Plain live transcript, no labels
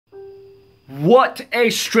What a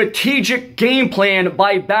strategic game plan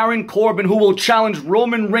by Baron Corbin, who will challenge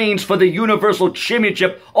Roman Reigns for the Universal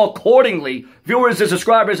Championship accordingly. Viewers and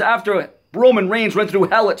subscribers, after Roman Reigns went through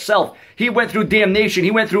hell itself, he went through damnation,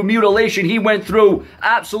 he went through mutilation, he went through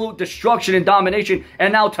absolute destruction and domination,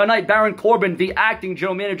 and now tonight Baron Corbin, the acting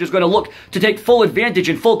general manager, is going to look to take full advantage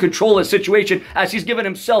and full control of the situation as he's given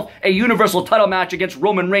himself a Universal title match against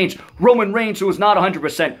Roman Reigns. Roman Reigns, who is not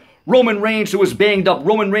 100%. Roman Reigns, who is banged up.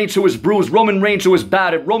 Roman Reigns, who is bruised. Roman Reigns, who is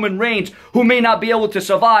battered. Roman Reigns, who may not be able to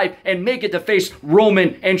survive and make it to face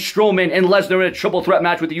Roman and Strowman and Lesnar in a triple threat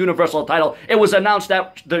match with the Universal title. It was announced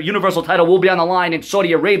that the Universal title will be on the line in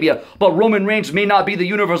Saudi Arabia, but Roman Reigns may not be the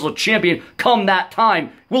Universal Champion come that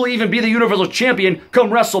time. Will even be the Universal Champion come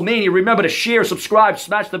WrestleMania. Remember to share, subscribe,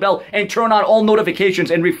 smash the bell, and turn on all notifications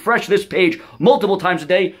and refresh this page multiple times a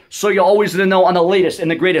day so you're always in the know on the latest and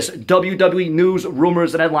the greatest WWE news,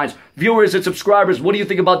 rumors, and headlines. Viewers and subscribers, what do you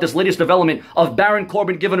think about this latest development of Baron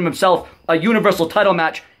Corbin giving himself a Universal title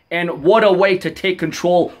match? And what a way to take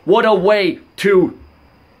control. What a way to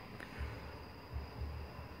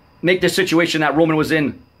make the situation that Roman was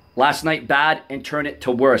in last night bad and turn it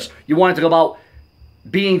to worse. You want to talk about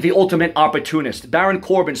being the ultimate opportunist. Baron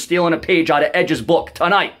Corbin stealing a page out of Edge's book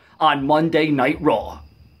tonight on Monday Night Raw.